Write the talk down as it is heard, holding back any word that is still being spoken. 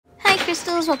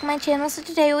Crystals, welcome to my channel. So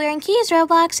today we are in Kia's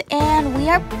Roblox and we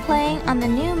are playing on the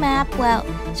new map. Well,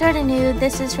 sort of new.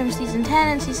 This is from Season 10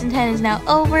 and Season 10 is now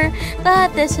over,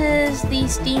 but this is the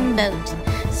Steamboat.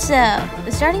 So,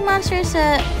 the starting monster is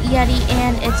a Yeti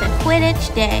and it's a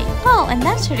Quidditch day. Oh, and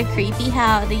that's sort of creepy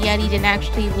how the Yeti didn't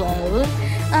actually load.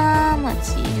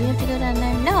 Let's see, do we have to go down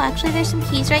there? No, actually there's some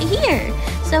keys right here.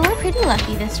 So we're pretty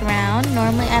lucky this round.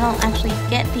 Normally I don't actually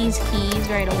get these keys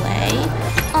right away.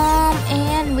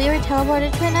 And we were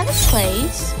teleported to another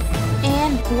place.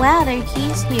 And wow, there are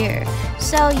keys here.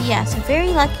 So yes, a very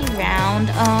lucky round.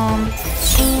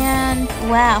 And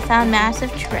wow, found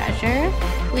massive treasure.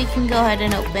 We can go ahead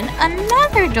and open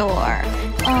another door.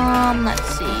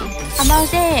 Let's see, a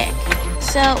mosaic.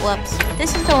 So, whoops.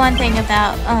 This is the one thing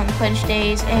about Quidditch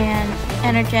days and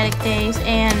energetic days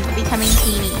and becoming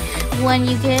teeny. When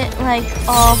you get like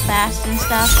all fast and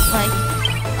stuff, like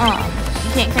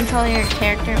you can't control your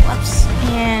character, whoops,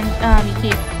 and you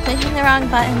keep clicking the wrong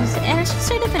buttons, and it's just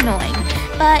sort of annoying.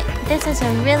 But this is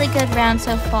a really good round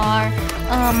so far.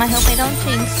 I hope I don't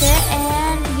jinx it,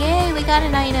 and yay, we got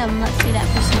an item. Let's see, that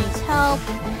person needs help.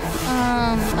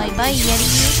 Bye-bye,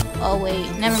 Yeti. Oh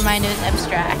wait, never mind, it was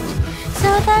abstract. So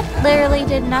that literally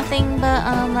did nothing, but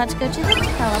let's go to the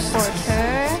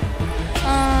teleporter.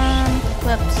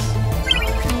 Whoops.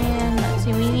 And let's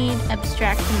see, we need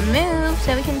abstract to move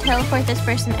so we can teleport this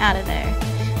person out of there.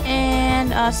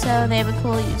 And also they have a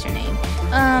cool username.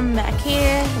 Back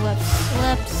here,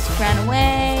 whoops, run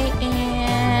away,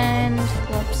 and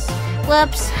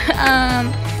whoops.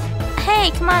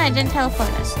 Hey, come on, I didn't teleport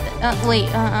us.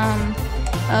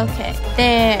 Okay,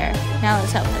 there. Now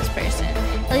let's help this person.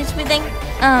 At least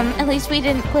we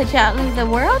didn't glitch out of the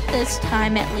world this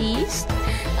time, at least.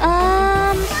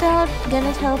 So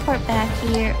gonna teleport back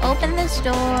here. Open this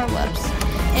door. Whoops.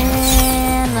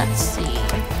 And let's see.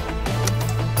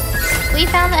 We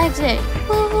found the exit.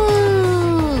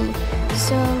 Woohoo!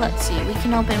 So let's see. We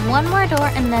can open one more door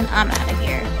and then I'm out of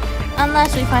here.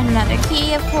 Unless we find another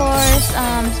key, of course.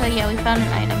 So yeah, we found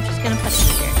an item. Just gonna put it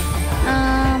here.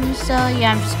 So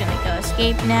yeah, I'm just gonna go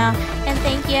escape now. And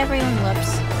thank you everyone,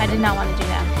 whoops, I did not want to do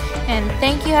that. And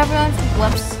thank you everyone for,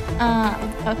 whoops,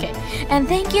 okay. And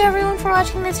thank you everyone for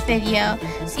watching this video.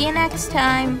 See you next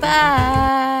time,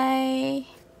 bye!